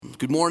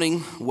Good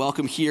morning.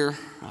 Welcome here.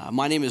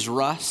 My name is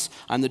Russ.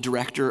 I'm the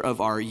director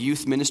of our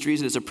youth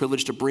ministries. It is a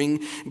privilege to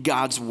bring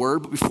God's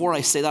word. But before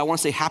I say that, I want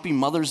to say Happy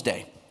Mother's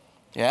Day.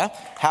 Yeah?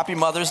 Happy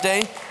Mother's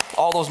Day.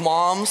 All those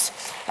moms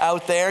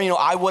out there. You know,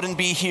 I wouldn't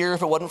be here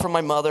if it wasn't for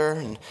my mother.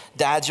 And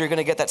dads, you're going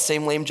to get that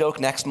same lame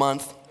joke next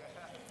month.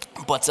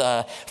 But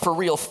for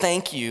real,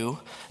 thank you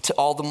to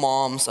all the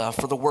moms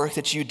for the work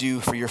that you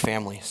do for your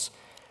families.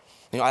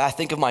 You know, I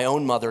think of my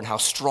own mother and how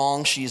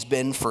strong she's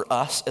been for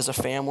us as a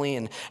family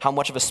and how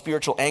much of a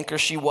spiritual anchor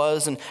she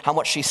was and how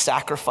much she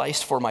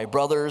sacrificed for my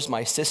brothers,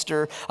 my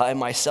sister, and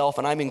myself.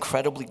 And I'm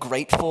incredibly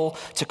grateful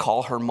to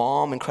call her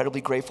mom, incredibly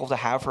grateful to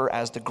have her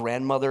as the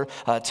grandmother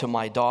to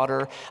my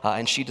daughter.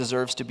 And she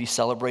deserves to be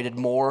celebrated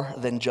more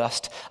than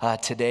just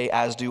today,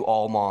 as do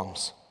all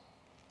moms.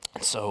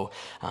 So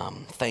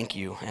thank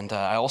you. And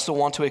I also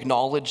want to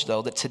acknowledge,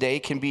 though, that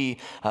today can be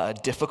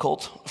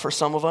difficult for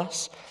some of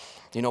us.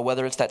 You know,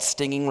 whether it's that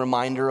stinging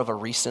reminder of a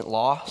recent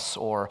loss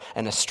or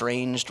an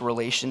estranged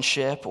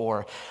relationship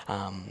or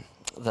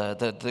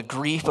the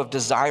grief of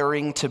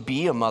desiring to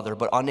be a mother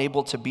but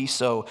unable to be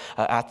so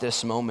at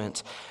this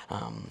moment,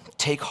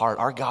 take heart.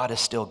 Our God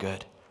is still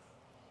good.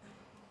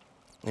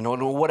 You know,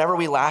 whatever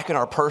we lack in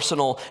our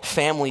personal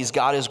families,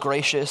 God is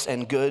gracious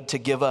and good to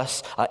give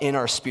us in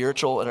our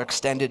spiritual and our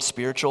extended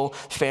spiritual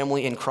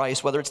family in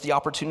Christ, whether it's the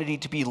opportunity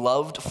to be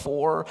loved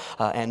for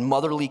and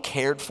motherly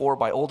cared for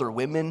by older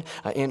women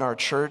in our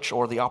church,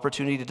 or the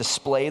opportunity to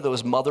display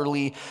those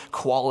motherly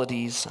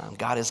qualities.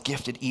 God has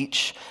gifted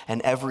each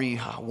and every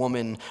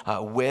woman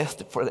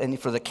for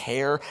the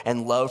care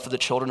and love for the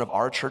children of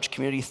our church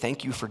community.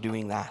 Thank you for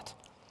doing that.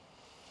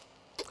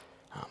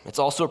 It's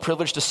also a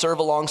privilege to serve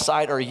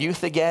alongside our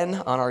youth again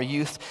on our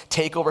Youth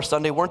Takeover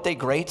Sunday. Weren't they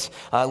great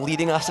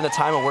leading us in a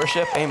time of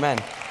worship? Amen.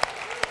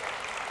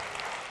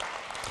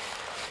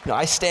 You know,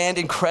 I stand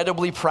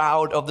incredibly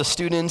proud of the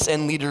students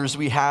and leaders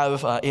we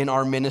have in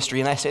our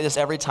ministry. And I say this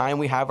every time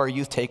we have our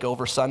Youth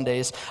Takeover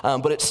Sundays.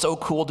 But it's so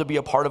cool to be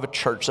a part of a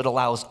church that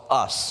allows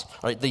us,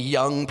 right, the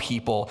young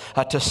people,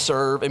 to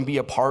serve and be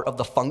a part of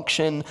the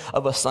function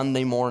of a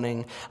Sunday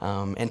morning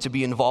and to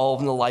be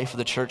involved in the life of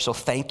the church. So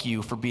thank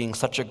you for being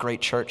such a great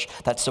church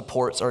that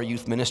supports our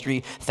youth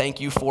ministry. Thank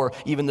you for,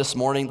 even this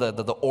morning,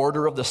 the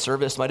order of the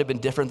service might have been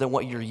different than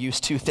what you're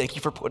used to. Thank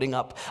you for putting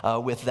up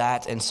with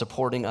that and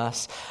supporting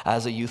us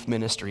as a youth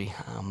ministry.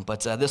 But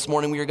this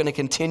morning we are going to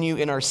continue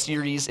in our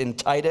series in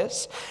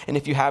Titus. And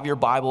if you have your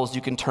Bibles,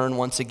 you can turn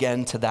once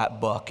again to that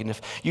book. And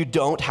if you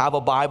don't have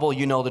a Bible,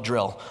 you know the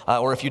drill.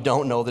 Or if you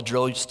don't know the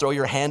drill, you just throw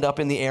your hand up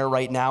in the air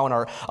right now, and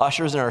our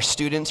ushers and our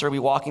students are be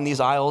walking these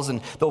aisles,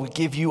 and they'll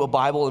give you a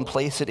Bible and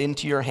place it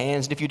into your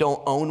hands. And if you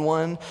don't own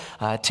one,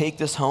 take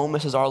this home.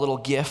 This is our little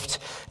gift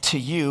to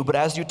you. But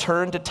as you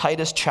turn to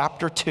Titus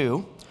chapter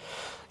 2,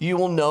 you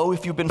will know,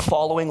 if you've been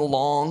following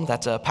along,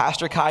 that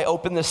Pastor Kai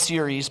opened this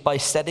series by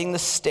setting the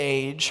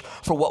stage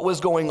for what was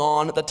going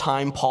on at the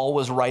time Paul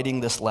was writing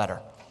this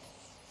letter.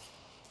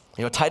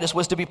 You know, Titus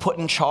was to be put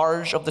in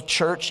charge of the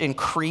church in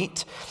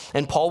Crete,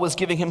 and Paul was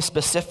giving him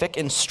specific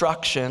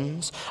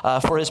instructions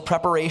for his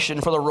preparation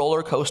for the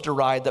roller coaster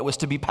ride that was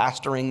to be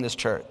pastoring this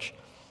church.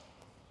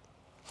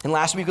 And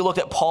last week we looked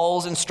at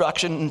Paul's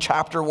instruction in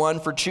chapter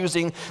 1 for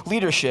choosing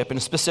leadership, and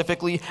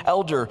specifically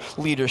elder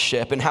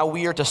leadership, and how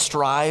we are to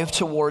strive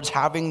towards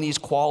having these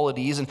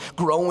qualities and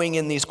growing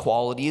in these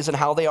qualities, and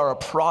how they are a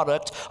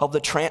product of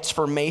the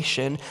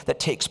transformation that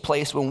takes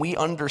place when we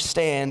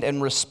understand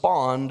and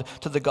respond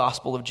to the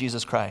gospel of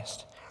Jesus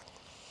Christ.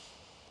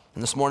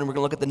 And this morning we're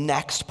going to look at the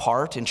next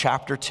part in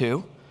chapter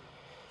 2.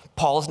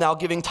 Paul is now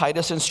giving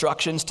Titus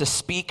instructions to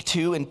speak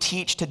to and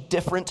teach to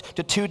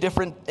two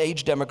different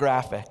age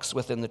demographics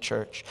within the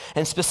church,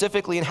 and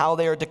specifically in how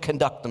they are to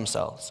conduct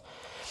themselves.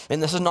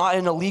 And this is not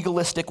in a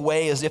legalistic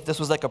way as if this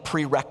was like a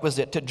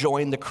prerequisite to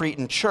join the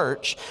Cretan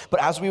church,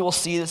 but as we will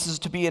see, this is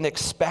to be an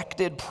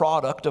expected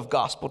product of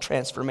gospel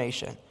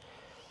transformation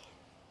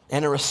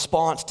and a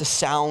response to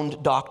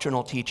sound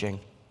doctrinal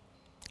teaching.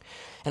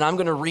 And I'm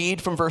going to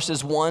read from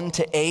verses 1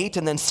 to 8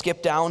 and then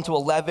skip down to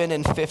 11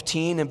 and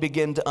 15 and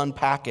begin to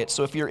unpack it.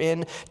 So if you're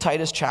in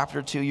Titus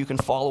chapter 2, you can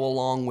follow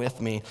along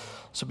with me.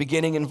 So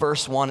beginning in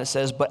verse 1, it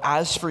says, "But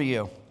as for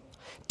you,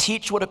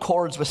 teach what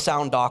accords with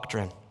sound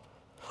doctrine.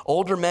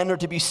 Older men are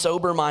to be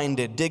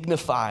sober-minded,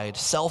 dignified,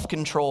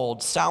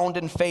 self-controlled, sound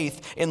in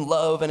faith, in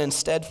love, and in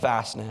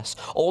steadfastness.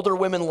 Older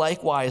women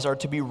likewise are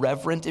to be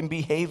reverent in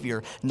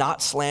behavior,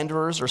 not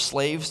slanderers or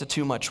slaves to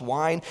too much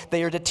wine.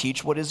 They are to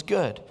teach what is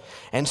good.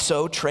 And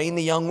so train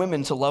the young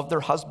women to love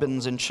their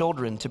husbands and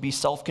children, to be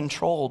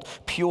self-controlled,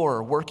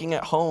 pure, working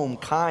at home,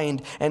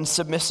 kind, and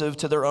submissive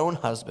to their own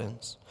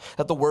husbands,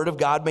 that the word of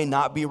God may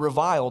not be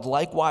reviled.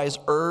 Likewise,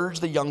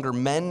 urge the younger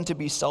men to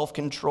be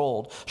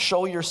self-controlled.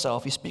 Show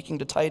yourself," he's speaking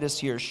to Titus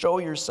here, "show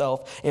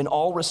yourself in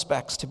all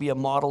respects to be a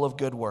model of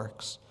good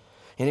works.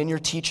 And in your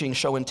teaching,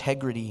 show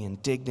integrity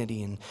and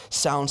dignity and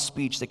sound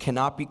speech that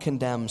cannot be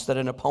condemned, so that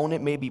an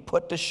opponent may be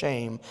put to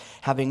shame,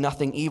 having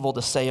nothing evil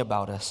to say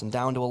about us." And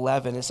down to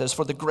 11, it says,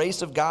 "For the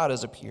grace of God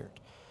has appeared,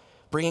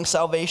 bringing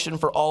salvation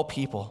for all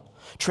people,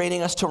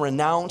 training us to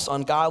renounce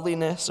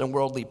ungodliness and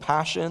worldly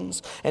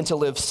passions and to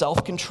live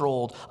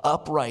self-controlled,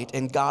 upright,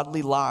 and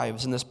godly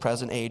lives in this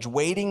present age,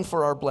 waiting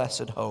for our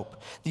blessed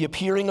hope, the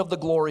appearing of the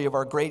glory of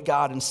our great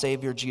God and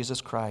Savior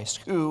Jesus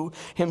Christ, who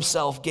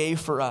himself gave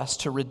for us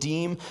to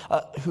redeem,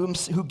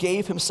 who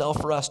gave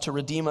himself for us to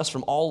redeem us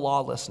from all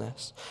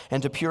lawlessness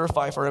and to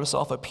purify for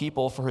himself a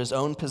people for his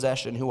own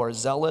possession who are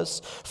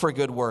zealous for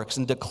good works,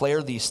 and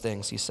declare these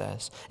things, he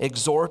says.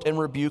 Exhort and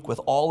rebuke with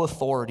all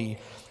authority.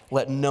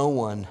 Let no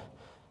one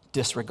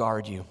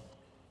disregard you.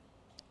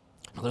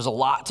 There's a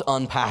lot to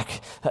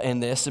unpack in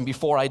this, and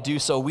before I do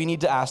so, we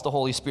need to ask the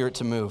Holy Spirit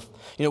to move.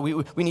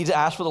 We need to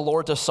ask for the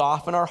Lord to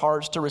soften our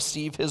hearts to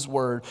receive his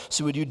word.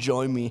 So would you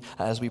join me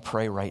as we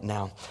pray right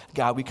now?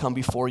 God, we come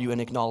before you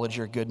and acknowledge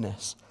your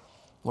goodness.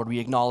 Lord, we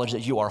acknowledge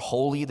that you are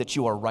holy, that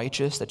you are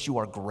righteous, that you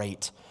are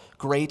great.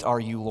 Great are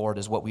you, Lord,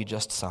 is what we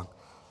just sung.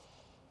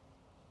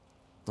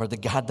 Lord, the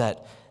God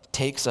that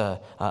takes an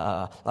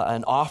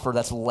offer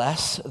that's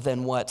less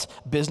than what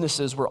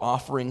businesses were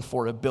offering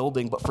for a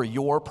building, but for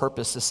your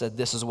purposes said,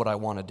 this is what I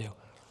want to do.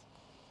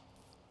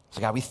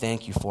 So God, we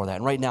thank you for that.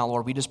 And right now,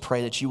 Lord, we just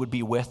pray that you would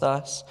be with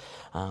us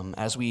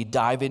as we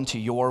dive into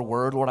your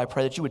word. Lord, I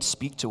pray that you would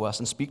speak to us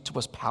and speak to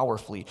us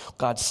powerfully.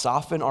 God,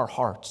 soften our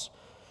hearts.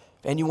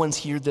 If anyone's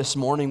here this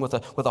morning with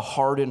a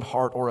hardened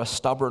heart or a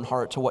stubborn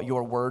heart to what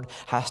your word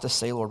has to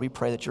say, Lord, we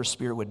pray that your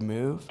spirit would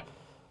move.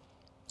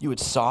 You would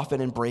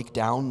soften and break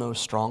down those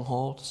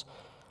strongholds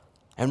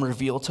and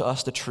reveal to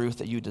us the truth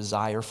that you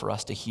desire for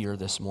us to hear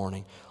this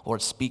morning.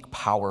 Lord, speak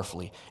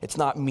powerfully. It's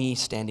not me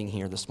standing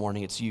here this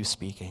morning, it's you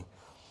speaking.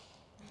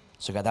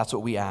 So God, that's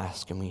what we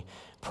ask, and we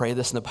pray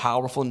this in the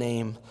powerful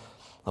name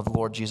of the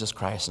Lord Jesus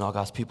Christ. And all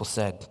God's people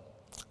said,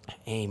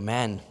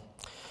 amen.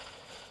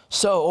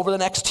 So over the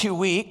next 2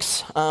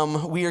 weeks,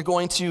 we are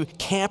going to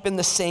camp in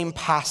the same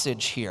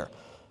passage here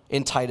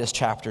in Titus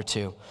chapter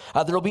 2.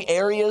 There will be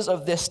areas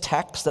of this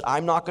text that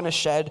I'm not going to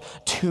shed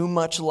too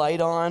much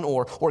light on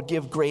or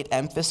give great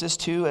emphasis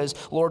to, as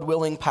Lord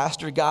willing,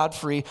 Pastor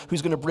Godfrey,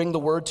 who's going to bring the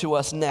word to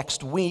us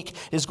next week,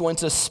 is going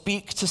to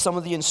speak to some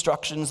of the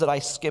instructions that I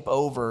skip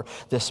over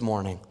this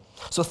morning.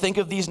 So think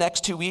of these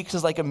next 2 weeks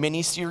as like a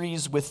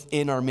mini-series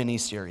within our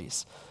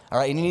mini-series. All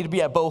right, and you need to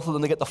be at both of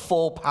them to get the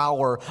full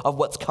power of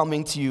what's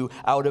coming to you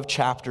out of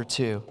chapter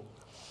 2.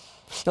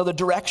 Now, the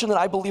direction that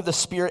I believe the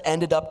Spirit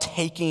ended up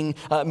taking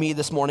me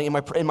this morning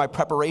in my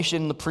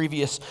preparation in the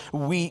previous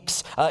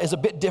weeks is a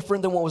bit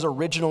different than what was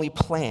originally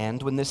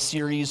planned when this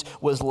series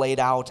was laid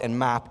out and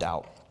mapped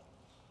out.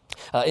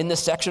 In this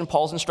section,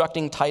 Paul's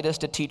instructing Titus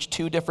to teach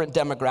two different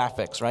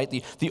demographics, right?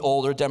 The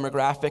older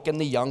demographic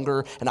and the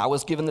younger, and I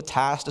was given the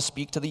task to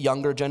speak to the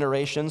younger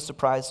generation.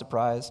 Surprise,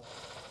 surprise.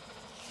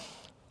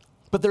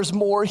 But there's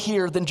more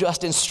here than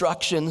just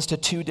instructions to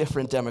two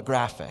different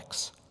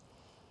demographics.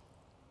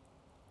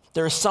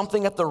 There is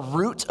something at the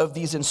root of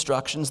these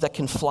instructions that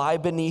can fly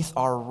beneath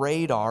our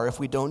radar if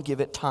we don't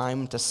give it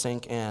time to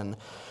sink in.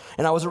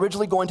 And I was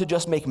originally going to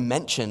just make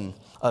mention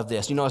of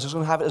this. I was just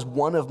going to have it as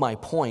one of my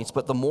points,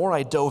 but the more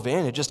I dove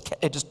in, it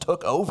just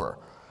took over.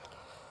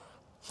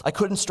 I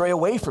couldn't stray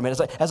away from it.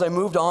 As I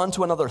moved on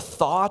to another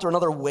thought or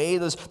another way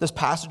this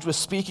passage was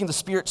speaking, the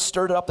Spirit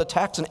stirred up the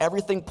text and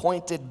everything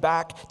pointed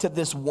back to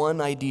this one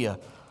idea.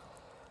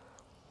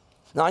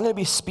 Now I'm going to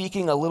be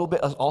speaking a little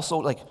bit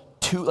also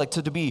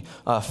to be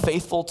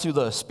faithful to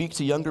the speak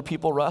to younger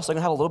people, Russ. I'm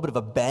going to have a little bit of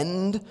a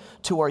bend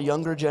to our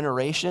younger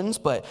generations,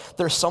 but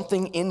there's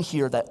something in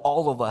here that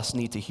all of us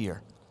need to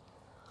hear.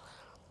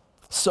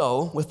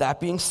 So, with that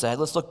being said,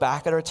 let's look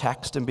back at our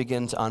text and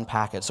begin to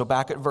unpack it. So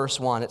back at verse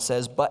 1, it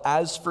says, "But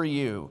as for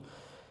you,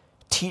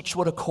 teach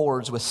what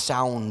accords with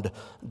sound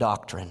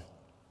doctrine."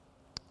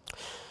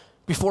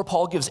 Before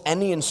Paul gives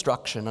any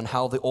instruction on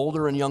how the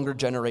older and younger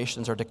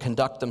generations are to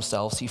conduct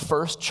themselves, he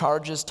first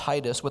charges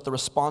Titus with the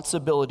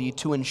responsibility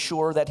to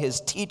ensure that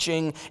his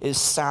teaching is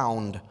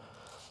sound.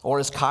 Or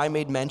as Kai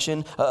made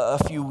mention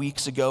a few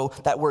weeks ago,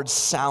 that word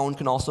sound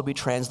can also be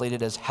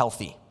translated as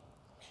healthy.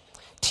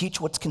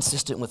 Teach what's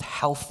consistent with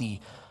healthy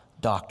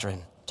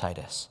doctrine,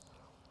 Titus.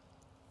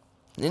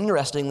 And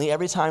interestingly,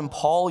 every time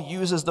Paul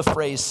uses the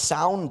phrase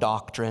sound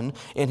doctrine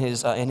in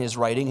his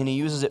writing, and he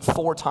uses it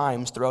 4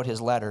 times throughout his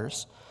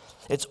letters,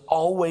 it's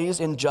always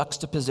in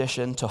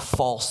juxtaposition to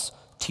false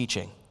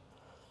teaching.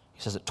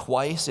 He says it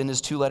twice in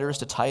his 2 letters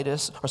to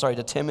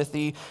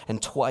Timothy,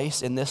 and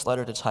twice in this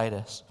letter to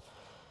Titus.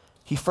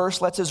 He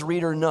first lets his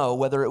reader know,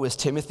 whether it was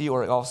Timothy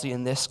or obviously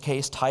in this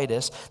case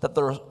Titus, that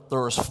there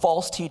was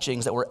false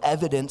teachings that were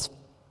evident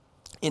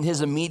in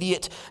his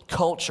immediate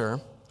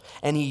culture,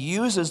 and he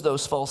uses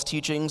those false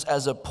teachings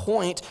as a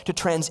point to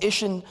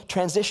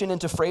transition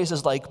into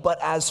phrases like, "but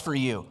as for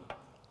you,"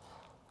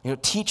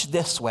 teach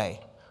this way.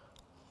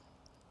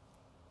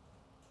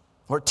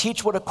 Or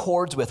teach what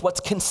accords with, what's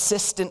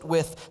consistent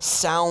with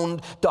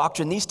sound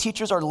doctrine. These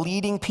teachers are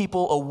leading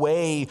people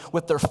away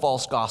with their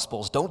false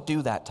gospels. Don't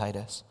do that,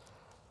 Titus.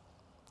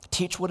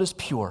 Teach what is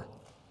pure.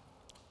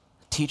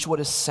 Teach what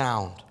is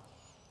sound.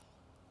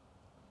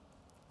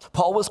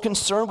 Paul was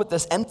concerned with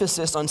this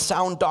emphasis on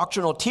sound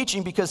doctrinal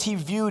teaching because he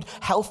viewed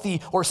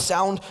healthy or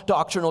sound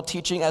doctrinal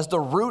teaching as the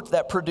root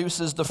that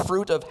produces the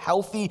fruit of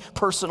healthy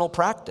personal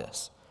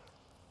practice,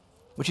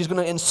 which he's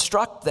going to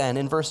instruct then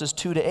in verses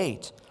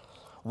 2-8.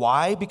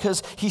 Why?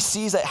 Because he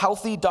sees that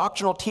healthy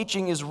doctrinal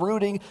teaching is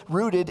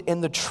rooted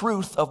in the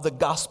truth of the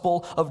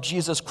gospel of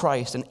Jesus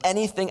Christ, and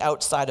anything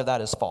outside of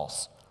that is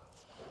false.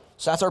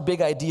 So that's our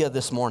big idea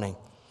this morning.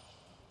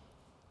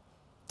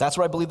 That's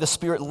where I believe the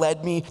Spirit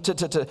led me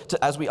to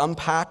as we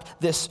unpack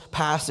this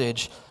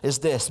passage, is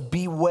this: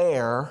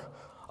 beware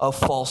of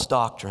false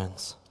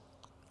doctrines.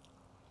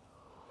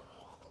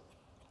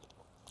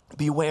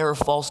 Beware of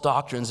false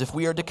doctrines. If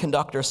we are to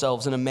conduct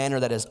ourselves in a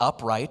manner that is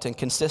upright and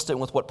consistent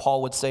with what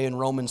Paul would say in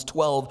Romans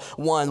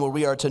 12:1, where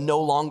we are to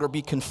no longer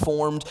be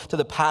conformed to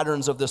the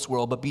patterns of this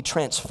world, but be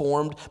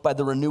transformed by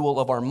the renewal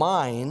of our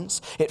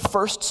minds, it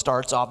first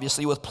starts,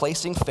 obviously, with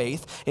placing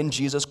faith in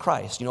Jesus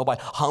Christ, by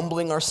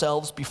humbling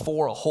ourselves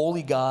before a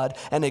holy God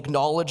and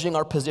acknowledging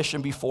our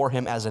position before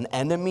him as an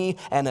enemy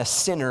and a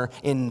sinner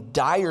in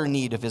dire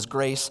need of his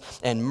grace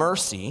and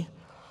mercy.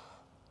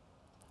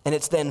 And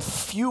it's then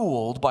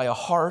fueled by a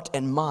heart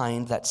and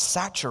mind that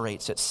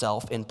saturates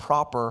itself in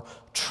proper,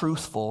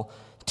 truthful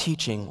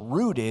teaching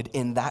rooted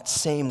in that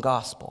same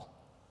gospel.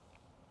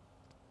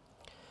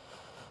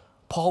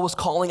 Paul was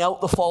calling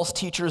out the false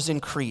teachers in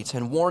Crete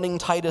and warning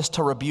Titus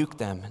to rebuke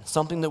them. And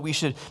something that we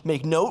should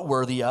make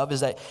noteworthy of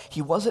is that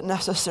he wasn't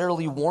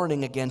necessarily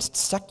warning against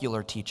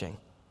secular teaching.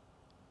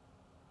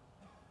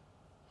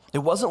 It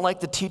wasn't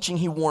like the teaching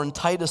he warned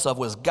Titus of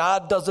was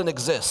God doesn't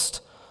exist,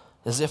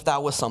 as if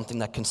that was something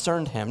that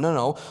concerned him.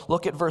 No.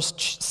 Look at verse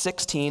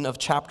 16 of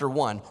chapter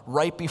 1.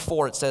 Right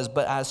before it says,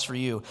 but as for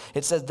you,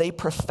 it says they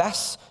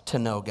profess to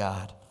know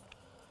God,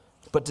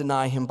 but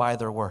deny him by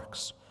their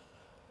works.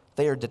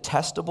 They are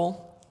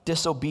detestable,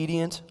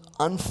 disobedient,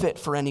 unfit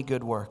for any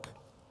good work.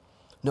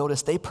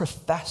 Notice, they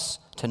profess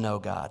to know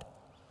God,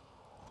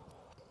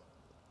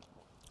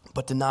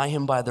 but deny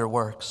him by their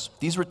works.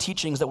 These were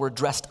teachings that were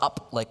dressed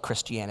up like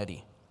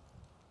Christianity.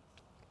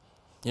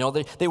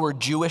 They were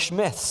Jewish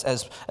myths,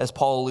 as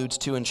Paul alludes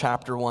to in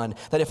chapter 1,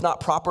 that if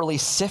not properly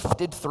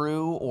sifted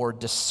through or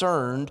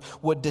discerned,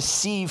 would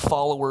deceive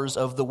followers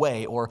of the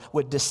way or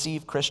would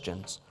deceive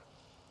Christians.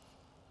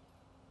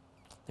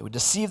 They would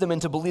deceive them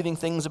into believing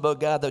things about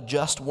God that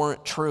just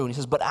weren't true. And he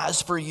says, but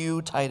as for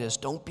you, Titus,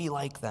 don't be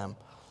like them.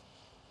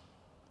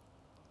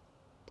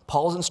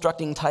 Paul's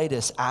instructing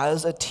Titus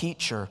as a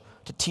teacher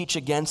to teach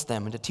against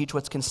them and to teach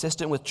what's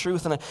consistent with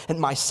truth. And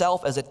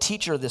myself as a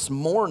teacher this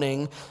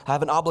morning, I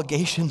have an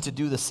obligation to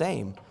do the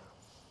same.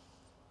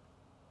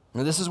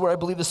 And this is where I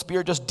believe the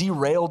Spirit just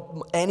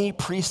derailed any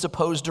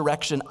presupposed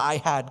direction I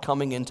had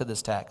coming into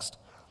this text.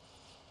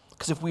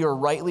 Because if we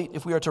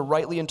are to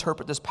rightly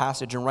interpret this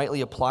passage and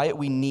rightly apply it,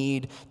 we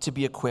need to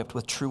be equipped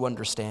with true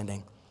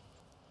understanding,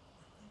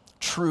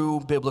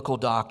 true biblical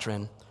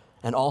doctrine,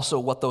 and also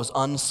what those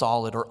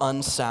unsolid or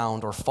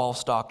unsound or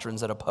false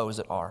doctrines that oppose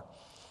it are.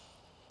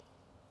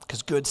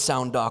 Because good,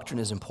 sound doctrine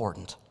is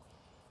important.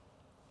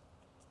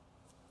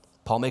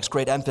 Paul makes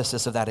great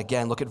emphasis of that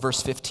again. Look at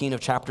verse 15 of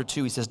chapter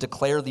 2. He says,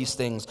 declare these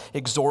things,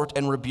 exhort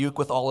and rebuke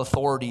with all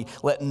authority.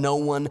 Let no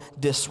one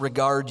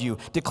disregard you.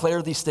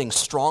 Declare these things,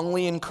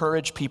 strongly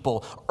encourage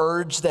people,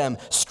 urge them,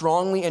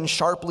 strongly and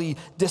sharply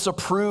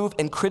disapprove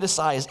and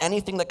criticize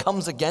anything that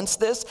comes against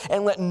this,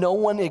 and let no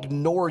one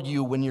ignore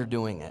you when you're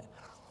doing it.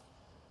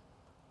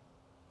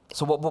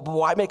 So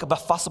why make a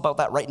fuss about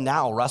that right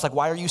now, Russ?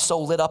 Why are you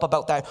so lit up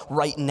about that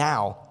right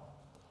now?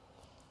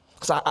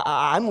 Because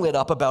I'm lit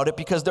up about it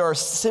because there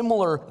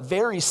are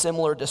very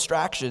similar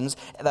distractions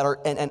that are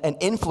and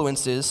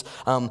influences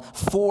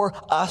for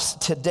us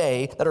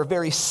today that are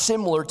very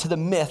similar to the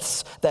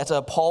myths that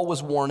Paul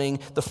was warning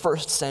the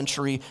first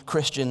century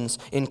Christians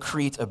in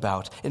Crete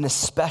about, and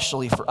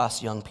especially for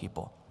us young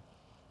people.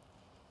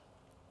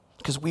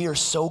 Because we are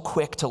so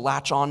quick to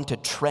latch on to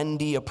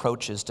trendy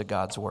approaches to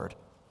God's word.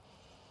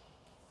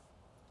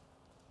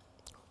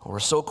 We're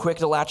so quick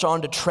to latch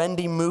on to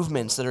trendy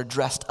movements that are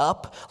dressed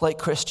up like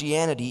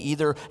Christianity,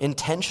 either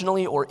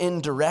intentionally or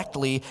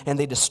indirectly, and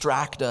they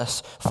distract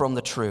us from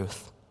the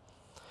truth.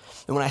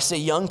 And when I say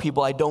young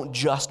people, I don't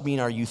just mean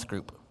our youth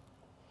group.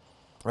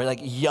 Right?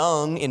 Like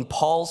young in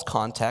Paul's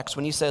context,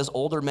 when he says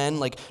older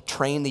men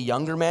train the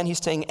younger men,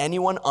 he's saying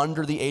anyone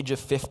under the age of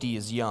 50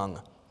 is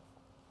young.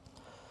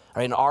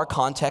 Right? In our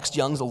context,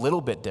 young's a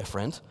little bit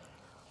different.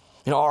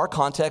 In our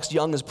context,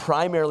 young is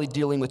primarily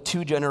dealing with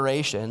two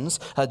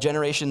generations,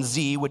 Generation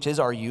Z, which is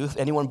our youth,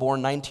 anyone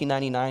born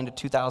 1999 to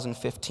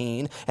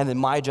 2015, and then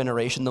my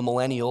generation, the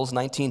millennials,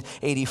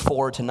 1984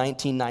 to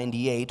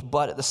 1998.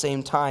 But at the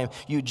same time,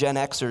 you Gen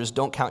Xers,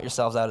 don't count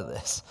yourselves out of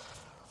this.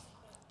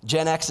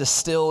 Gen X is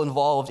still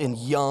involved in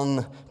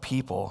young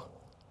people.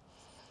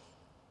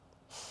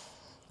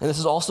 And this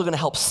is also going to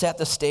help set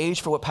the stage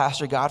for what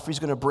Pastor Godfrey is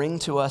going to bring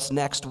to us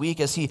next week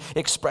as he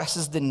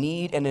expresses the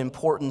need and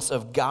importance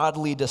of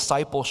godly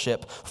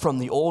discipleship from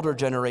the older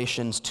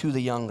generations to the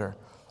younger.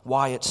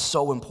 Why it's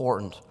so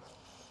important.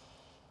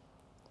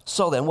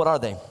 So then, what are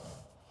they?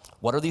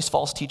 What are these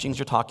false teachings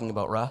you're talking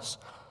about, Russ?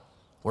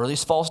 What are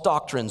these false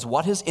doctrines?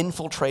 What has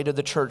infiltrated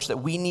the church that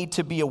we need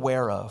to be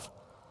aware of?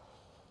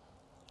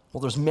 Well,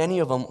 there's many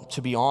of them,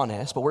 to be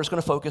honest, but we're just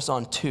going to focus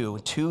on two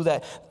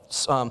that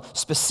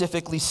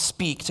specifically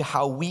speak to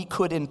how we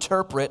could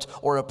interpret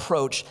or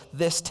approach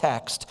this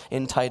text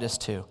in Titus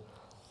 2.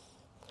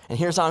 And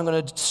here's how I'm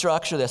going to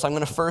structure this. I'm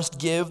going to first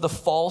give the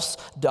false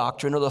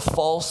doctrine or the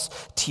false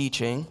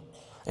teaching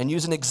and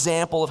use an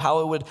example of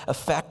how it would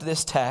affect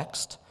this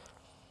text.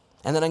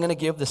 And then I'm going to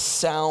give the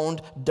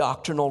sound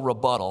doctrinal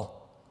rebuttal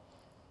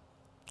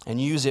and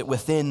use it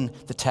within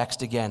the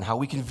text again, how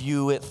we can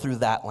view it through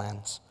that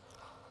lens.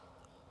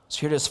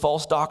 So here it is,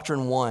 false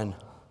doctrine 1,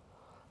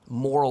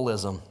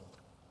 moralism.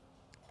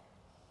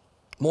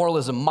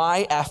 Moralism,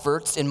 my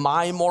efforts in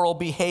my moral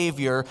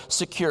behavior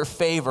secure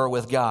favor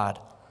with God.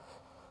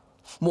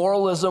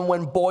 Moralism,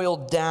 when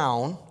boiled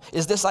down,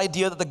 is this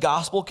idea that the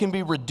gospel can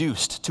be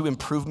reduced to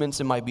improvements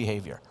in my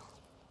behavior.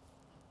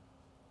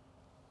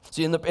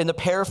 See, in the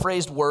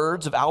paraphrased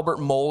words of Albert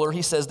Mohler,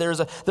 he says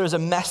there's a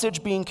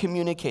message being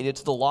communicated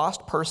to the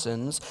lost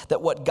persons that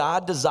what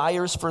God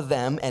desires for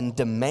them and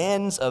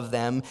demands of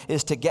them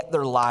is to get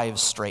their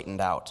lives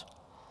straightened out.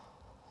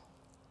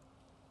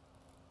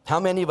 How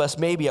many of us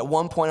maybe at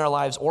one point in our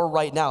lives or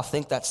right now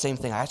think that same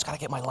thing? I just got to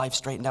get my life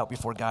straightened out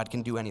before God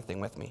can do anything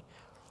with me.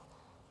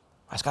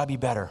 I just got to be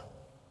better.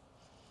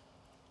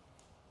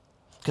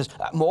 Because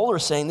Mohler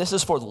is saying this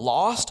is for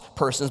lost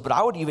persons, but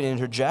I would even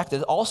interject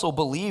it's also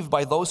believed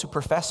by those who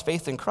profess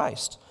faith in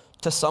Christ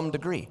to some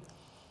degree.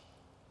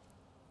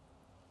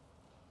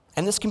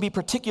 And this can be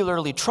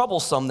particularly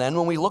troublesome then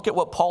when we look at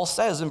what Paul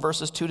says in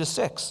verses 2 to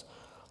 6.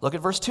 Look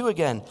at verse 2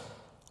 again.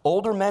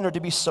 Older men are to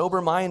be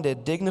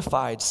sober-minded,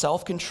 dignified,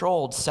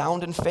 self-controlled,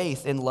 sound in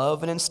faith, in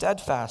love, and in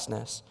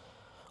steadfastness.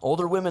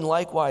 Older women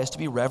likewise to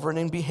be reverent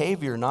in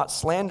behavior, not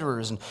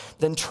slanderers, and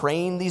then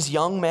train these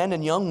young men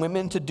and young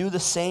women to do the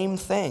same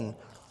thing.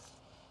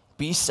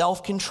 Be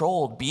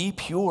self-controlled, be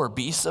pure,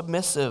 be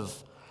submissive.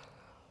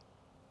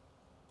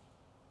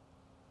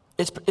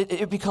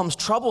 It becomes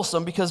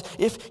troublesome because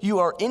if you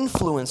are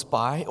influenced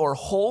by or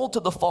hold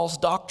to the false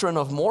doctrine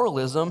of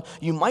moralism,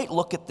 you might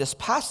look at this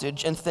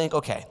passage and think,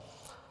 okay,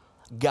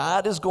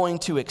 God is going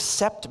to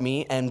accept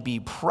me and be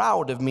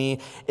proud of me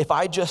if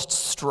I just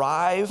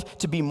strive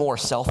to be more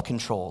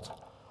self-controlled,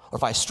 or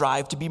if I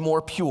strive to be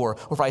more pure,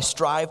 or if I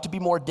strive to be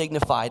more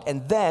dignified.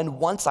 And then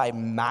once I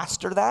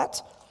master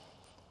that,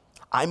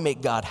 I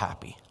make God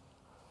happy.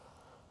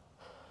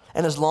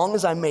 And as long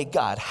as I make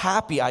God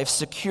happy, I've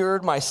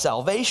secured my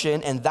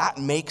salvation, and that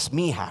makes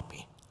me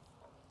happy.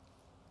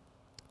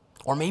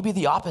 Or maybe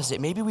the opposite.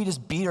 Maybe we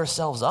just beat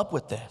ourselves up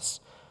with this.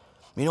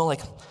 You know,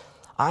 like,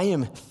 I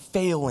am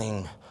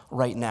failing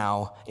right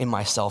now in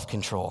my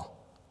self-control.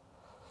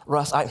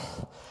 Russ,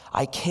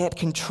 I can't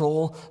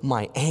control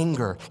my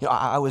anger. You know,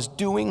 I was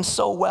doing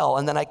so well,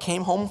 and then I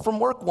came home from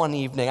work one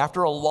evening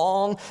after a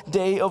long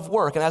day of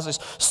work, and as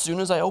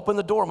soon as I opened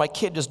the door, my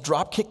kid just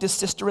drop-kicked his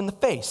sister in the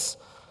face.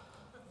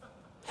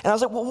 And I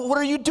was like, well, what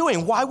are you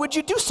doing? Why would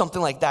you do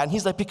something like that? And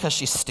he's like, because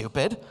she's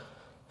stupid.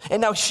 And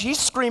now she's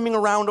screaming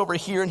around over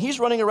here, and he's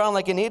running around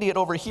like an idiot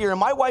over here. And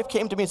my wife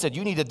came to me and said,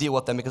 you need to deal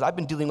with them because I've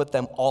been dealing with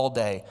them all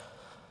day.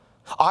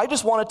 I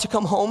just wanted to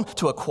come home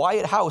to a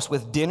quiet house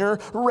with dinner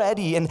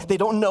ready, and they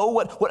don't know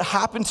what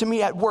happened to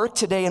me at work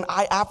today, and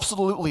I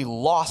absolutely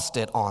lost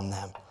it on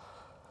them.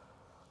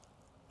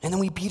 And then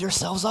we beat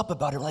ourselves up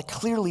about it. Like,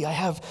 clearly I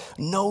have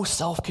no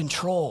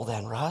self-control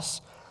then,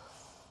 Russ.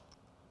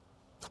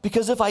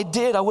 Because if I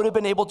did, I would have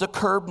been able to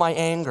curb my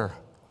anger.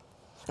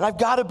 And I've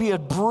got to be a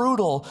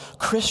brutal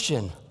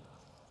Christian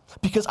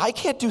because I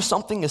can't do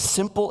something as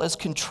simple as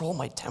control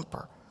my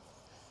temper.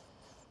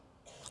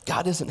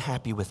 God isn't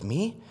happy with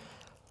me.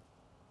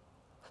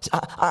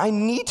 I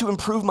need to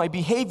improve my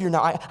behavior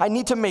now. I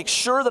need to make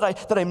sure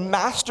that I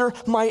master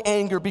my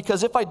anger,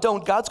 because if I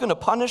don't, God's going to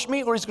punish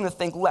me, or he's going to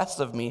think less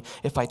of me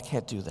if I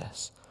can't do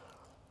this.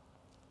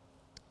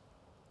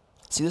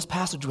 See, this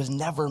passage was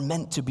never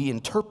meant to be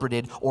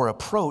interpreted or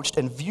approached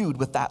and viewed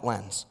with that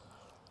lens.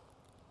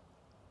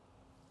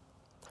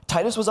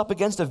 Titus was up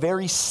against a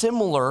very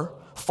similar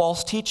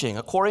false teaching.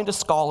 According to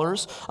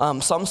scholars,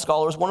 some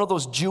scholars, one of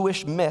those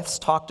Jewish myths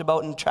talked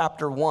about in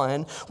chapter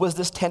 1 was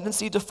this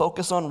tendency to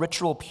focus on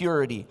ritual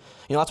purity.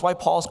 You know, that's why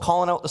Paul's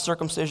calling out the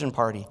circumcision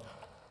party.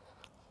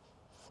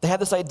 They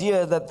had this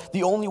idea that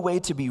the only way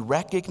to be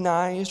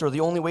recognized or the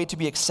only way to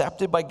be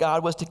accepted by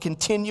God was to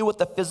continue with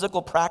the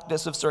physical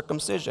practice of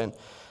circumcision.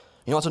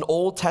 You know, it's an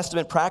Old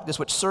Testament practice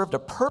which served a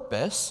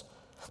purpose,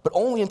 but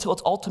only until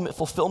its ultimate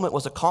fulfillment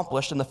was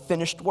accomplished in the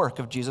finished work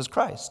of Jesus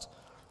Christ.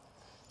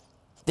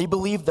 They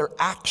believed their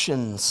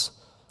actions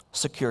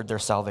secured their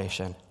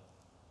salvation,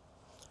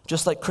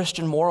 just like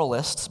Christian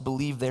moralists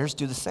believe theirs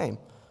do the same.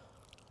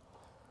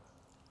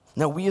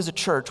 Now, we as a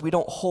church, we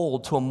don't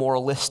hold to a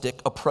moralistic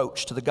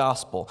approach to the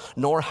gospel,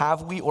 nor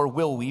have we or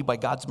will we, by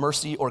God's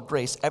mercy or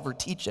grace, ever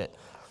teach it.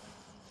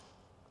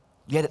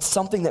 Yet it's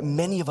something that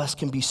many of us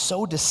can be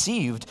so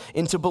deceived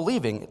into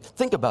believing.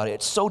 Think about it.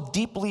 It's so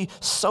deeply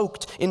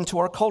soaked into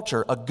our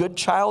culture. A good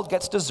child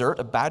gets dessert.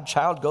 A bad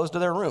child goes to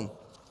their room.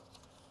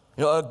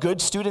 A good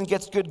student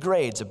gets good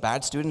grades. A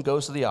bad student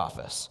goes to the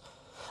office.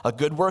 A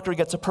good worker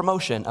gets a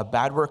promotion. A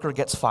bad worker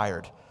gets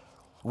fired.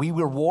 We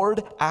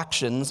reward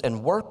actions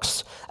and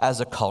works as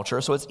a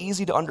culture, so it's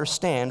easy to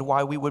understand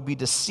why we would be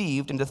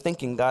deceived into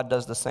thinking God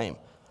does the same.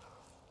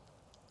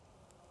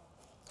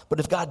 But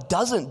if God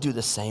doesn't do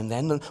the same,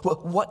 then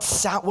what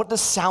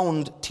does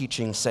sound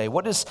teaching say?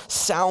 What does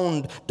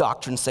sound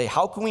doctrine say?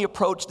 How can we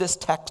approach this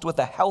text with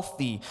a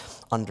healthy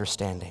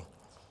understanding?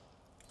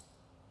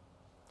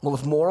 Well,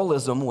 if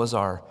moralism was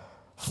our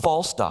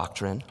false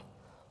doctrine,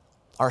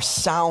 our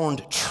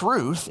sound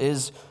truth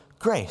is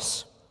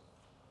grace.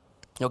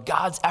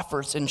 God's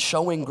efforts in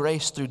showing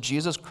grace through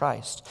Jesus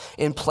Christ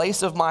in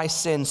place of my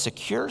sin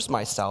secures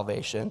my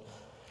salvation,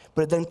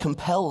 but it then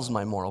compels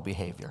my moral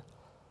behavior.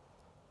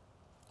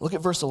 Look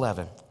at verse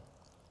 11.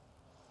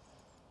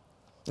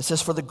 It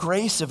says, "For the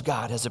grace of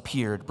God has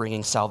appeared,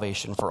 bringing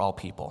salvation for all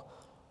people."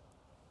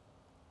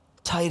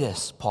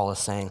 Titus, Paul is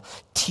saying,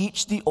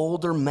 teach the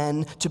older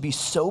men to be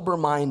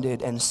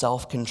sober-minded and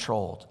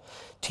self-controlled.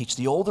 Teach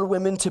the older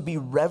women to be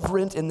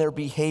reverent in their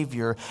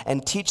behavior,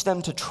 and teach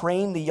them to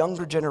train the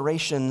younger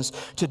generations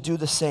to do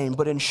the same,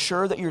 but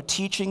ensure that you're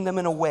teaching them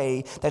in a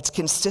way that's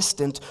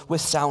consistent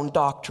with sound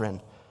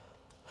doctrine.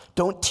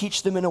 Don't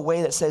teach them in a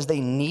way that says they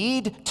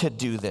need to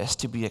do this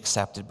to be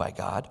accepted by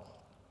God.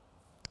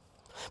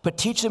 But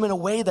teach them in a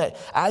way that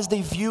as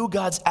they view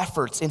God's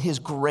efforts in his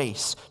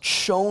grace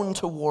shown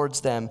towards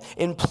them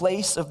in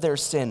place of their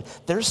sin,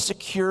 they're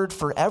secured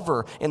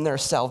forever in their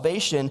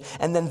salvation.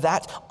 And then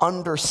that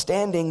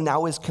understanding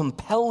now is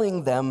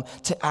compelling them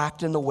to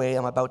act in the way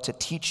I'm about to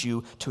teach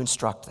you to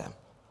instruct them.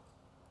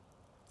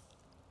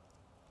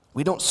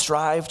 We don't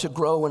strive to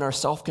grow in our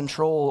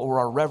self-control or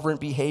our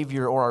reverent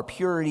behavior or our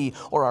purity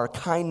or our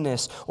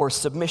kindness or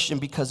submission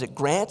because it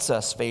grants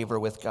us favor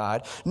with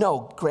God.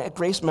 No,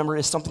 grace, remember,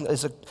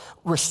 is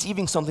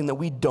receiving something that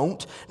we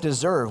don't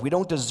deserve. We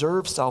don't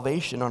deserve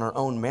salvation on our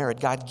own merit.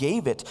 God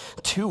gave it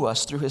to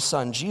us through his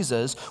son,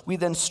 Jesus. We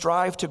then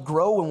strive to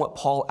grow in what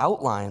Paul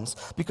outlines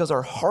because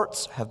our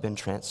hearts have been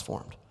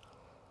transformed.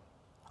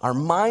 Our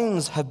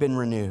minds have been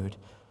renewed.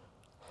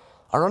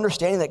 Our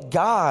understanding that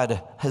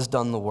God has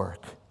done the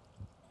work.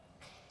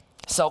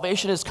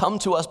 Salvation has come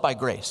to us by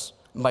grace,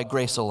 and by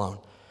grace alone.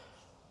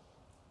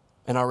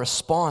 And our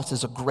response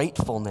is a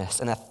gratefulness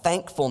and a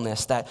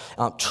thankfulness that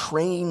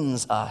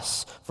trains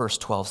us, verse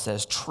 12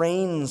 says,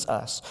 trains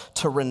us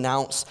to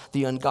renounce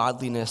the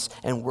ungodliness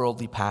and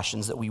worldly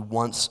passions that we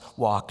once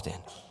walked in.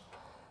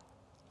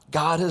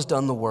 God has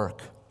done the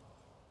work.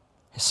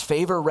 His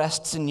favor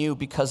rests in you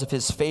because of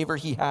his favor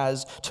he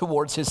has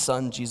towards his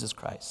son, Jesus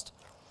Christ.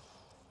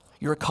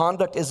 Your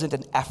conduct isn't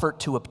an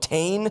effort to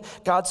obtain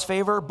God's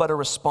favor, but a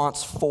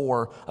response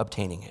for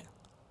obtaining it.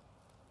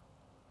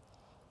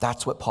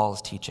 That's what Paul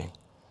is teaching.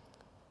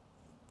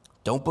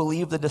 Don't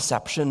believe the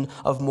deception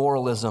of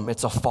moralism.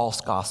 It's a false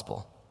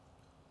gospel.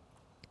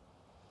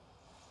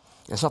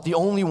 It's not the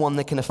only one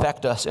that can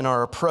affect us in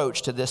our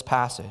approach to this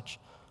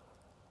passage.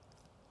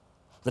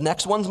 The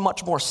next one's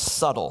much more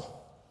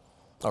subtle,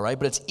 all right,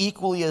 but it's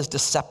equally as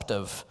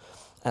deceptive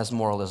as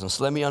moralism.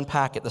 So let me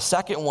unpack it. The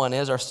second one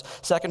is, our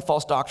second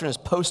false doctrine is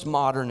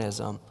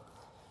postmodernism.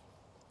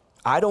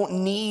 I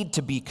don't need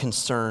to be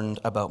concerned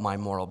about my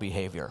moral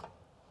behavior.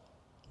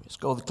 Just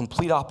go the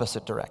complete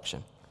opposite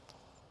direction.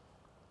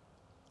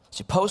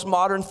 See,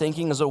 postmodern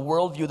thinking is a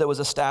worldview that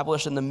was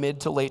established in the mid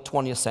to late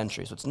 20th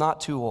century, so it's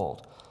not too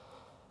old.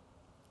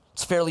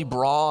 It's fairly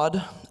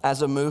broad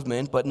as a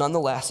movement, but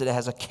nonetheless, it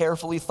has a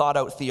carefully thought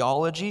out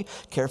theology,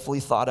 carefully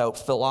thought out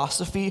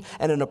philosophy,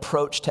 and an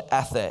approach to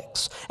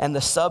ethics. And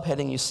the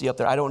subheading you see up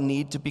there, I don't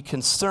need to be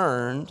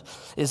concerned,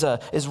 is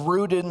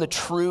rooted in the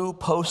true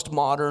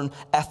postmodern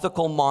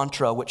ethical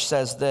mantra, which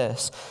says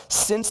this: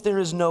 since there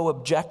is no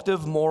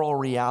objective moral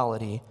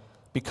reality,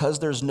 because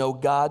there's no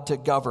God to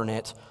govern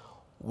it,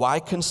 why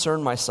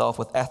concern myself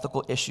with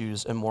ethical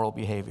issues and moral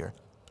behavior?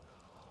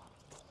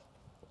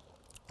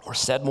 Or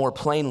said more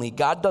plainly,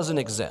 God doesn't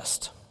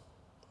exist.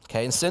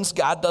 Okay, and since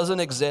God doesn't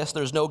exist,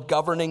 there's no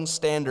governing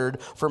standard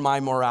for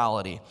my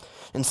morality.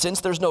 And since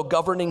there's no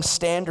governing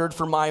standard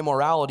for my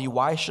morality,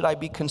 why should I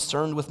be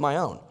concerned with my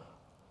own?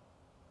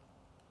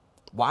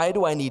 Why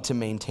do I need to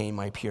maintain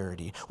my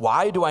purity?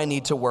 Why do I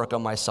need to work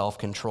on my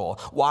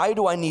self-control? Why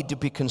do I need to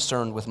be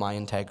concerned with my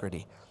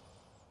integrity?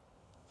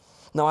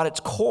 Now, at its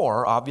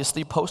core,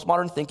 obviously,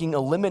 postmodern thinking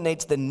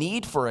eliminates the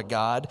need for a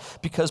God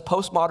because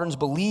postmoderns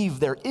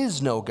believe there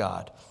is no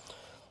God.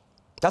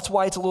 That's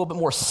why it's a little bit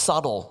more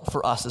subtle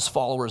for us as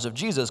followers of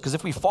Jesus, because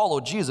if we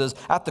follow Jesus,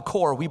 at the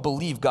core, we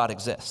believe God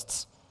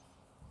exists.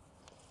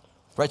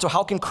 Right? So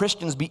how can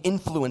Christians be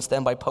influenced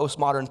then by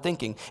postmodern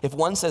thinking? If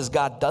one says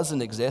God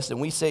doesn't exist and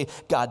we say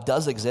God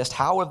does exist,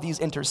 how have these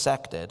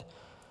intersected?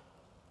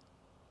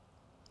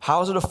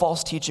 How is it a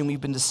false teaching we've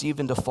been deceived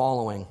into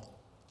following?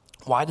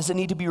 Why does it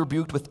need to be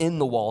rebuked within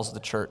the walls of the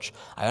church?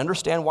 I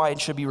understand why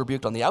it should be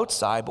rebuked on the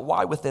outside, but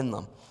why within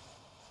them?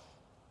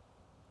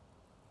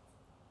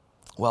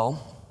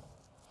 Well,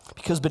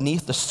 because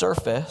beneath the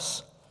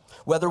surface,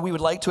 whether we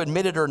would like to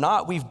admit it or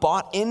not, we've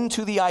bought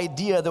into the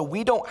idea that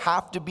we don't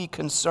have to be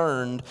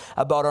concerned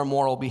about our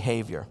moral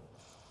behavior.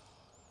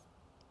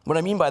 What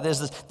I mean by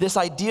this is this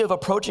idea of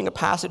approaching a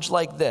passage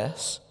like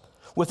this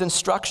with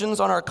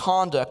instructions on our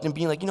conduct and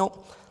being like,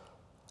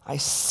 I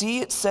see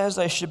it says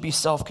I should be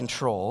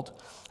self-controlled.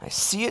 I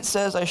see it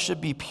says I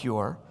should be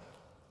pure.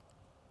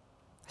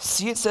 I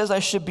see it says I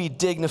should be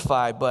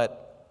dignified, but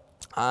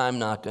I'm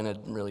not going to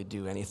really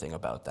do anything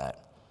about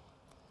that.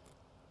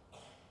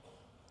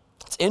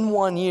 It's in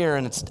one ear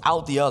and it's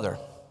out the other.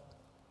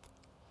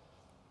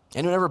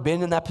 Anyone ever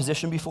been in that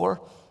position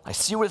before? I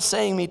see what it's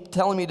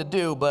telling me to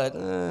do, but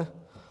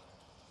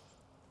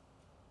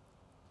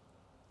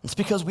it's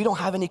because we don't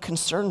have any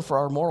concern for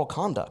our moral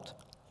conduct.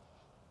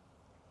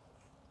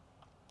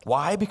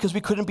 Why? Because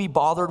we couldn't be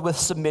bothered with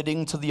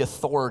submitting to the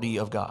authority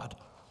of God.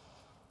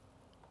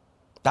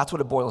 That's what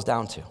it boils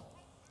down to.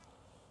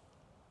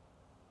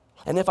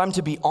 And if I'm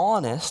to be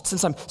honest,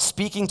 since I'm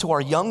speaking to our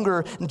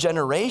younger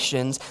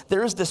generations,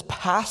 there is this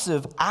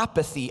passive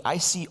apathy I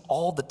see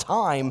all the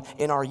time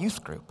in our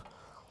youth group.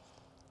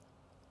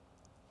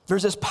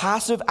 There's this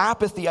passive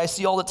apathy I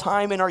see all the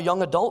time in our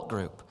young adult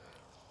group.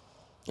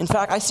 In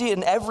fact, I see it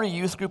in every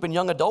youth group and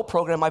young adult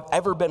program I've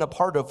ever been a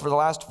part of for the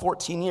last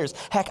 14 years.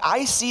 Heck,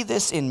 I see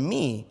this in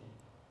me.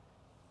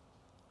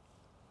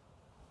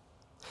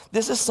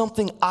 This is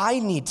something I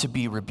need to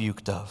be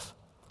rebuked of.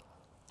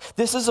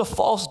 This is a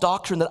false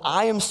doctrine that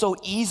I am so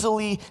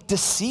easily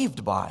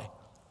deceived by.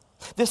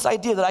 This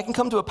idea that I can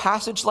come to a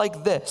passage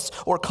like this,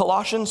 or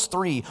Colossians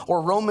 3,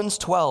 or Romans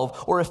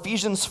 12, or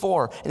Ephesians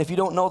 4, and if you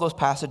don't know those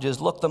passages,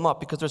 look them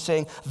up because they're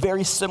saying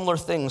very similar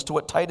things to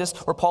what Titus,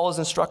 or Paul is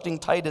instructing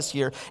Titus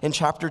here in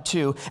chapter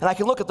 2, and I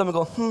can look at them and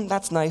go,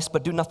 that's nice,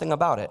 but do nothing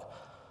about it.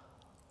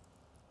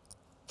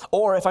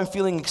 Or if I'm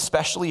feeling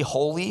especially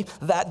holy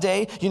that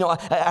day,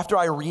 after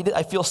I read it,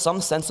 I feel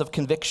some sense of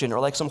conviction or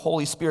like some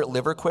Holy Spirit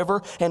liver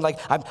quiver, and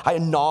I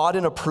nod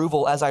in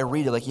approval as I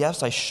read it, like,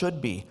 yes, I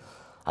should be.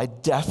 I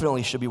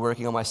definitely should be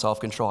working on my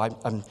self-control.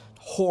 I'm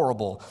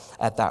horrible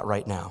at that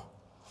right now.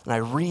 And I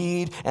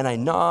read and I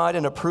nod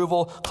in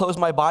approval, close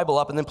my Bible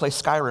up, and then play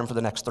Skyrim for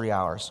the next 3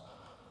 hours.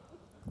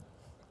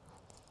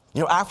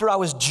 After I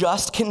was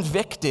just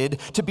convicted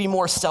to be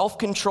more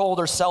self-controlled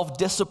or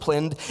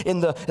self-disciplined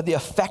in the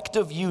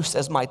effective use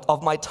of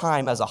my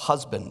time as a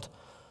husband,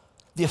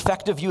 the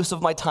effective use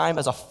of my time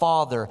as a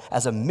father,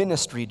 as a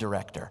ministry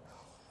director.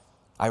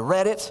 I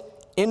read it.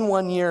 In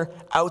one ear,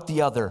 out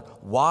the other.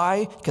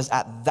 Why? Because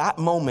at that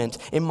moment,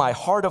 in my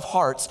heart of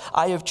hearts,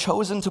 I have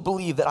chosen to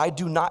believe that I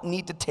do not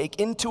need to take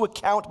into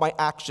account my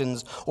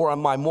actions or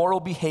my moral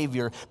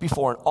behavior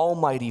before an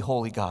almighty,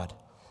 holy God.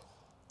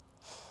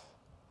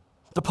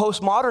 The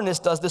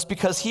postmodernist does this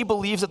because he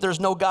believes that there's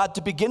no God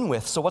to begin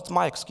with. So what's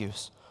my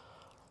excuse?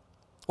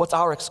 What's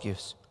our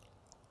excuse?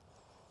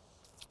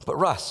 But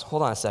Russ,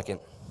 hold on a second.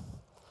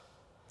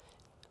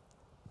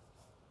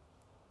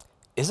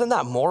 Isn't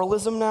that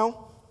moralism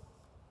now?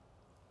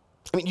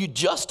 I mean, you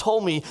just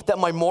told me that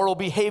my moral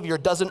behavior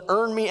doesn't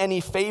earn me any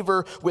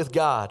favor with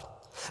God,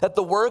 that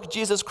the work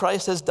Jesus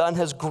Christ has done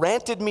has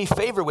granted me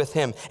favor with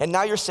him, and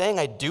now you're saying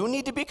I do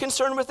need to be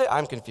concerned with it?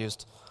 I'm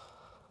confused.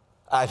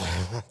 I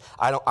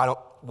don't,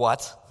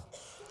 what?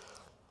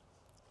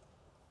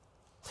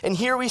 And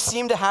here we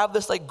seem to have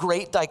this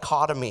great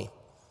dichotomy.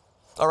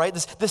 All right,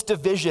 this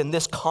division,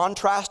 this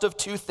contrast of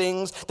two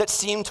things that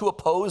seem to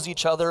oppose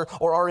each other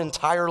or are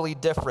entirely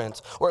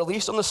different, or at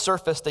least on the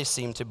surface they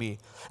seem to be.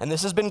 And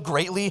this has been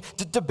greatly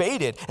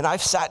debated, and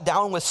I've sat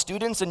down with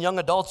students and young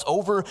adults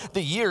over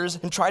the years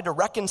and tried to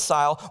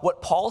reconcile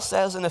what Paul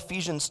says in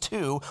Ephesians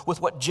 2 with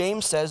what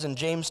James says in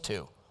James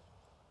 2.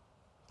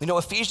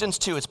 Ephesians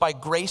 2, it's by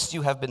grace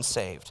you have been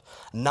saved,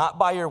 not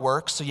by your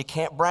works, so you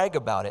can't brag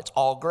about it. It's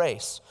all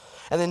grace.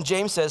 And then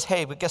James says,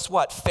 hey, but guess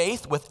what?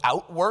 Faith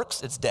without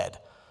works, it's dead.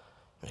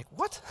 You're like,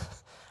 what?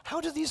 How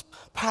do these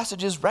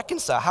passages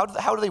reconcile?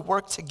 How do they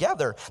work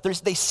together?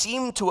 They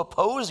seem to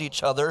oppose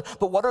each other,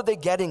 but what are they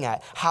getting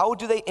at? How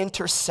do they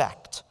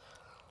intersect?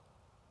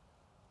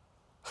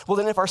 Well,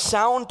 then if our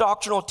sound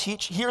doctrinal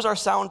here's our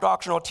sound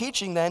doctrinal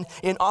teaching then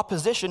in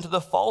opposition to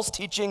the false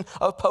teaching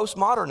of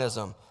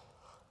postmodernism.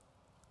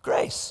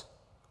 Grace.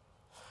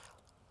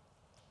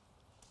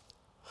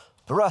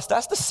 But Russ,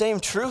 that's the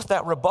same truth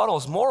that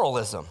rebuttals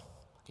moralism.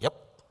 Yep.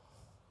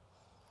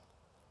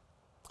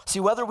 See,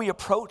 whether we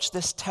approach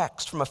this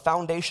text from a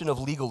foundation of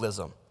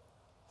legalism,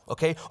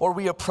 okay, or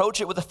we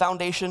approach it with a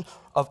foundation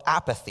of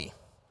apathy,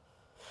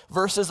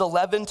 verses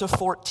 11 to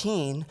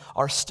 14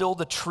 are still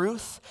the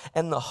truth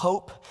and the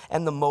hope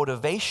and the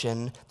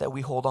motivation that we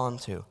hold on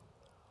to.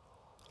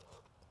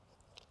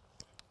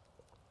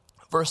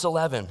 Verse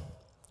 11,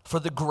 for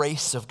the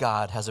grace of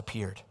God has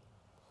appeared,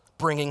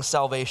 bringing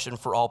salvation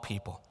for all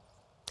people.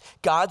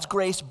 God's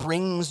grace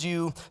brings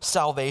you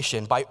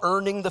salvation by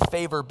earning the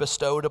favor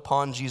bestowed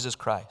upon Jesus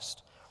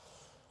Christ.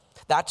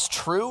 That's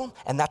true,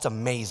 and that's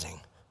amazing.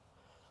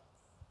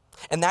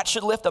 And that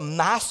should lift a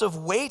massive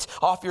weight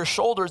off your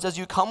shoulders as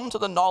you come to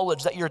the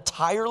knowledge that your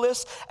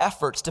tireless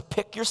efforts to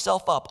pick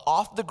yourself up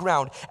off the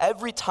ground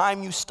every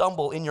time you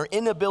stumble in your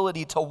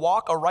inability to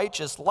walk a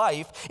righteous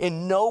life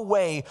in no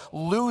way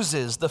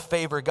loses the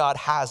favor God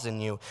has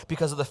in you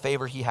because of the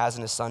favor he has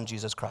in his son,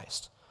 Jesus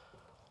Christ.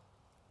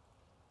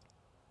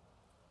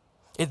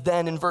 It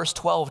then, in verse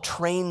 12,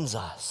 trains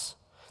us.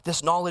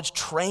 This knowledge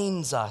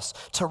trains us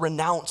to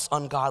renounce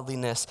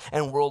ungodliness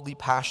and worldly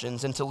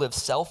passions and to live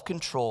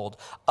self-controlled,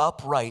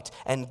 upright,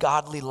 and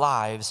godly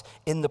lives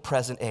in the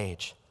present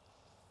age.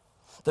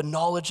 The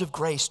knowledge of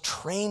grace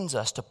trains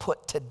us to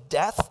put to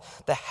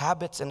death the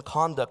habits and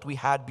conduct we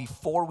had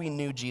before we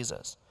knew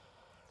Jesus,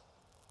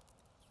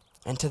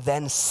 and to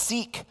then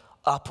seek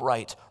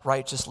upright,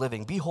 righteous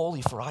living. Be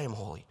holy, for I am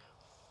holy.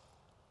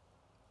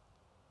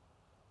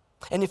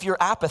 And if you're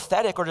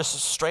apathetic or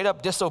just straight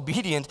up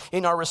disobedient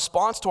in our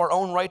response to our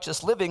own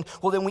righteous living,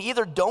 well, then we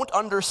either don't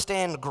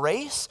understand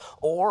grace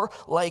or,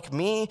 like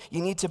me, you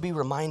need to be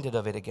reminded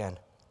of it again.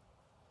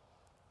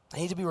 I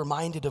need to be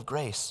reminded of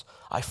grace.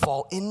 I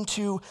fall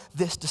into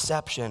this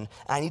deception, and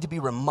I need to be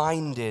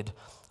reminded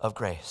of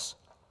grace.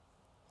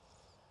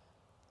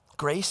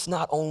 Grace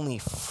not only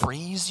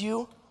frees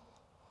you,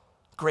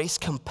 grace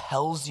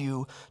compels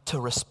you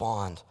to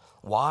respond.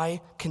 Why?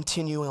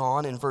 Continuing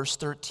on in verse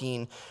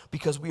 13,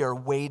 because we are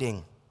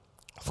waiting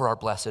for our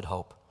blessed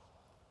hope.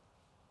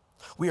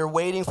 We are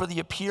waiting for the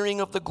appearing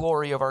of the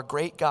glory of our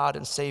great God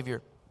and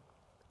Savior,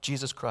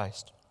 Jesus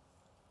Christ,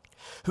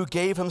 who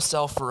gave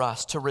himself for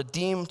us to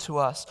redeem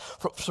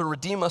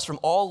us from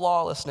all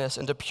lawlessness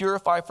and to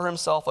purify for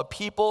himself a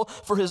people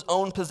for his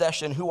own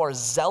possession who are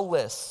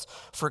zealous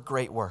for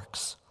great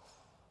works.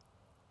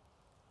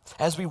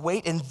 As we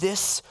wait in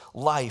this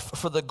life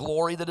for the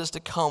glory that is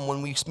to come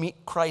when we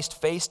meet Christ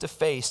face to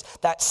face,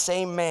 that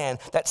same man,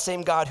 that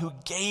same God who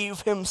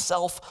gave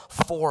himself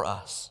for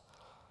us.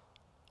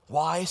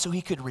 Why? So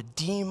he could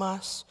redeem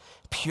us,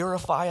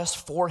 purify us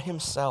for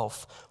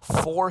himself,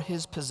 for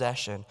his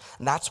possession.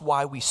 And that's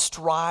why we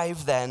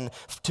strive then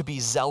to be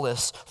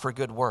zealous for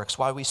good works,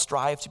 why we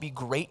strive to be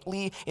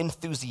greatly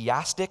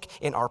enthusiastic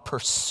in our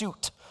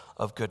pursuit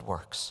of good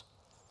works.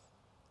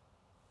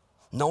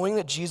 Knowing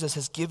that Jesus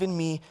was given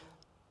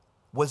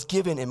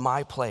in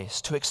my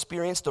place to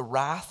experience the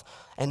wrath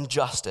and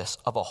justice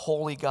of a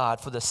holy God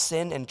for the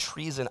sin and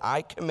treason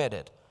I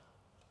committed.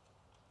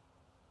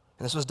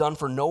 And this was done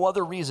for no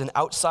other reason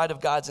outside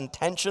of God's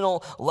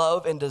intentional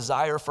love and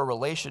desire for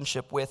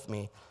relationship with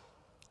me,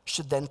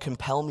 should then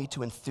compel me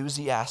to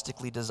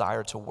enthusiastically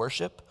desire to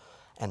worship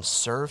and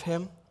serve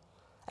him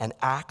and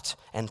act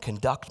and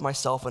conduct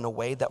myself in a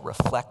way that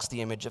reflects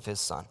the image of his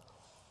Son.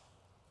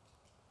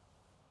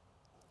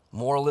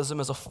 Moralism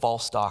is a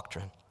false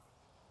doctrine.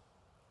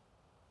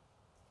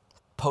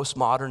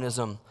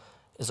 Postmodernism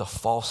is a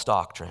false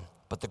doctrine,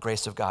 but the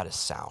grace of God is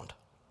sound.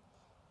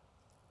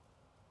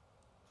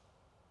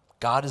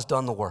 God has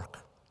done the work.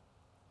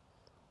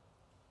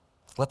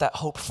 Let that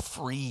hope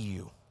free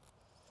you.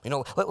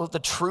 Let the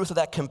truth of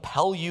that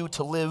compel you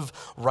to live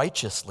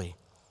righteously.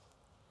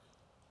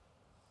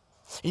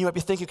 And you might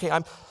be thinking, okay,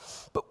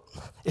 but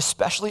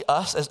especially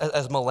us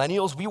as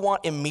millennials, we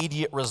want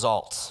immediate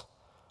results.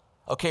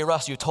 Okay,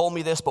 Russ, you told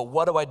me this, but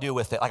what do I do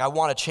with it? I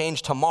want to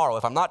change tomorrow.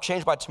 If I'm not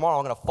changed by tomorrow,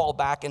 I'm going to fall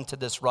back into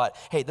this rut.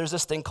 Hey, there's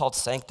this thing called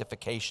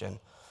sanctification.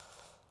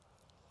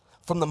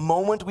 From the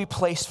moment we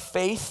place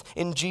faith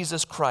in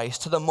Jesus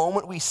Christ to the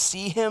moment we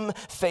see him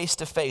face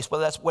to face,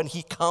 whether that's when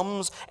he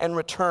comes and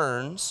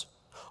returns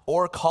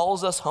or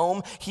calls us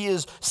home, he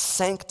is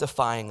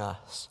sanctifying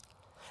us.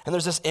 And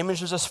there's this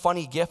image, there's this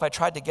funny GIF. I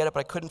tried to get it,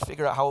 but I couldn't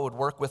figure out how it would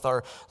work with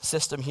our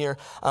system here,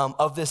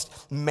 of this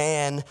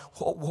man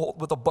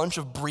with a bunch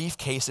of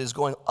briefcases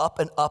going up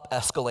and up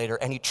escalator,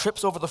 and he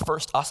trips over the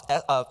first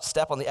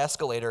step on the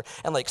escalator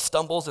and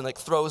stumbles and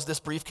throws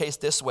this briefcase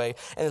this way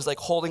and is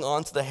holding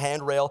on to the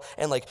handrail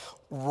and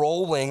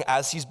rolling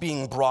as he's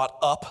being brought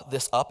up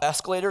this up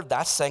escalator.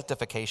 That's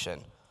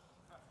sanctification.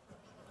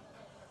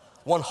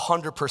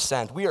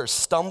 100%. We are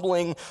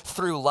stumbling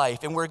through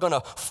life and we're going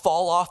to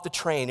fall off the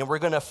train and we're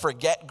going to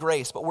forget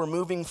grace, but we're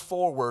moving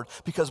forward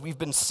because we've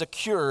been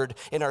secured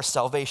in our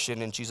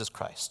salvation in Jesus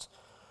Christ.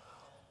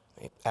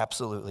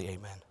 Absolutely,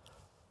 amen.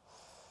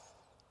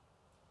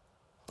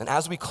 And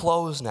as we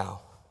close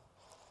now,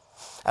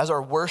 as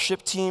our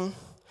worship team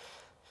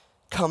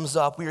comes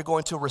up, we are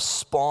going to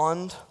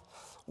respond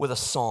with a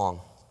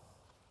song.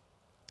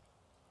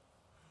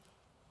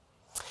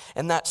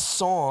 And that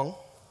song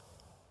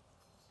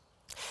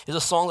is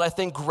a song that I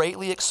think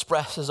greatly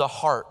expresses a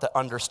heart that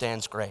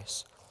understands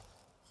grace.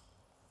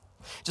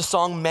 It's a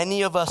song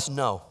many of us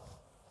know.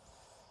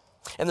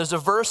 And there's a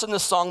verse in the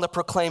song that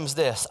proclaims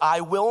this: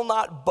 I will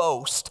not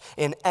boast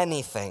in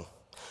anything.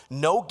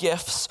 No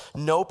gifts,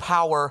 no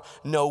power,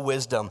 no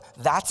wisdom.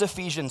 That's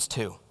Ephesians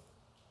 2.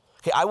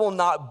 Okay, I will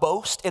not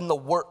boast in the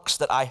works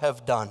that I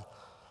have done,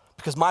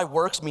 because my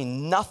works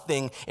mean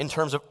nothing in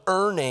terms of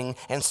earning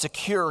and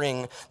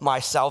securing my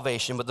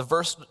salvation. But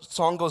the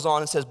song goes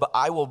on and says, but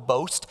I will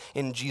boast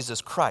in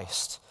Jesus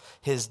Christ,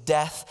 his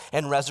death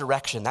and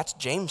resurrection. That's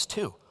James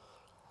 2.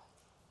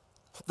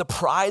 The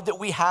pride that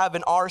we have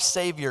in our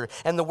Savior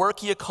and the work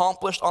he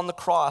accomplished on the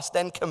cross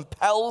then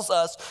compels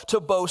us to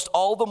boast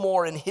all the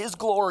more in his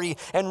glory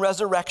and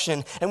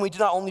resurrection. And we do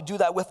not only do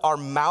that with our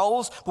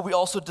mouths, but we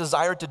also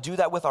desire to do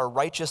that with our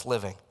righteous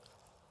living.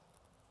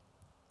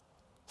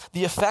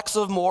 The effects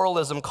of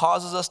moralism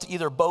causes us to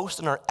either boast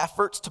in our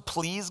efforts to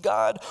please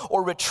God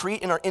or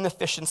retreat in our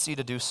inefficiency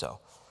to do so.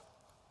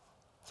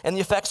 And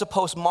the effects of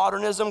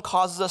postmodernism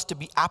causes us to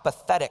be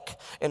apathetic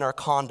in our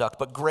conduct,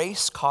 but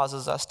grace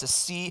causes us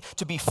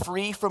to be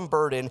free from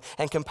burden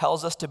and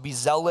compels us to be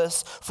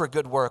zealous for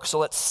good work. So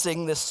let's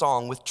sing this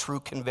song with true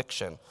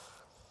conviction.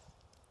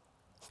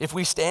 If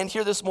we stand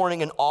here this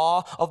morning in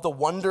awe of the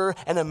wonder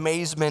and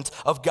amazement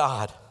of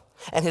God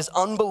and his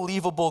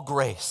unbelievable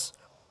grace,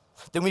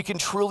 then we can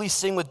truly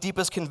sing with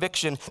deepest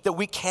conviction that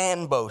we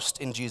can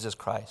boast in Jesus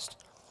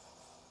Christ,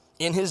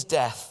 in his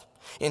death,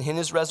 in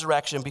his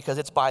resurrection, because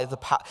it's by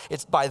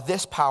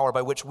this power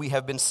by which we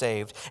have been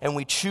saved, and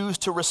we choose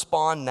to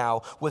respond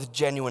now with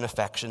genuine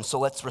affection. So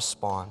let's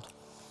respond.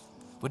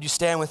 Would you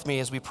stand with me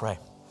as we pray?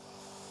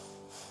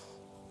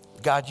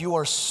 God, you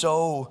are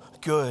so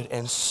good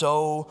and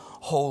so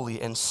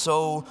holy and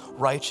so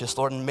righteous,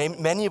 Lord, and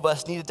many of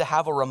us needed to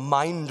have a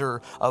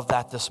reminder of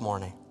that this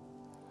morning,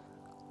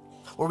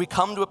 where we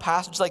come to a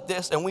passage like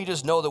this and we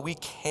just know that we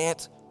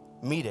can't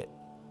meet it.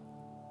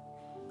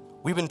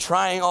 We've been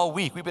trying all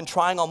week. We've been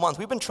trying all month.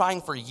 We've been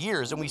trying for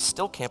years, and we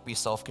still can't be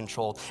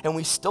self-controlled, and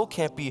we still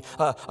can't be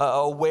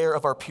aware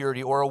of our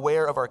purity or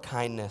aware of our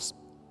kindness.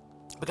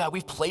 But God,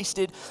 we've placed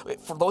it,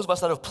 for those of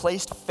us that have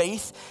placed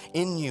faith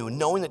in you,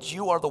 knowing that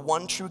you are the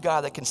one true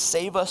God that can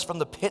save us from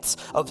the pits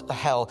of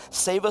hell,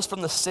 save us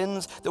from the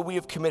sins that we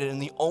have committed,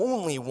 and the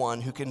only one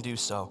who can do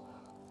so.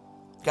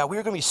 God, we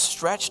are going to be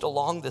stretched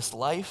along this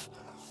life,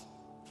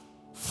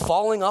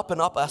 falling up and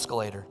up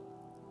escalator,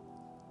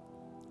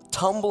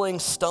 tumbling,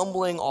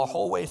 stumbling our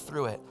whole way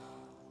through it.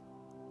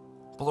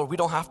 But Lord, we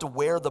don't have to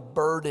wear the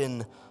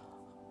burden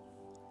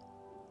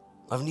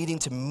of needing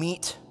to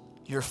meet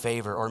your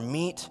favor or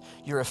meet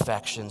your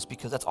affections,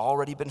 because that's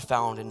already been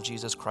found in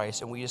Jesus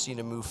Christ, and we just need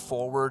to move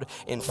forward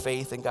in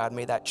faith. And God,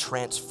 may that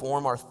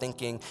transform our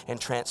thinking and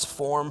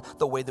transform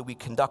the way that we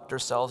conduct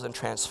ourselves and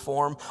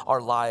transform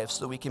our lives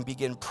so that we can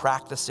begin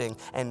practicing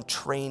and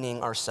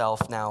training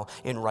ourselves now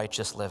in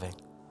righteous living.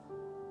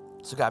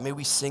 So God, may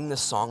we sing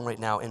this song right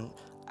now in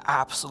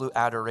absolute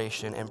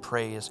adoration and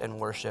praise and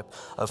worship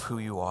of who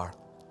you are.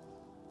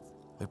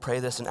 We pray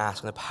this and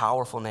ask in the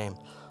powerful name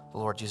of the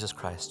Lord Jesus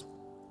Christ.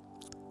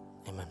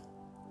 Amen.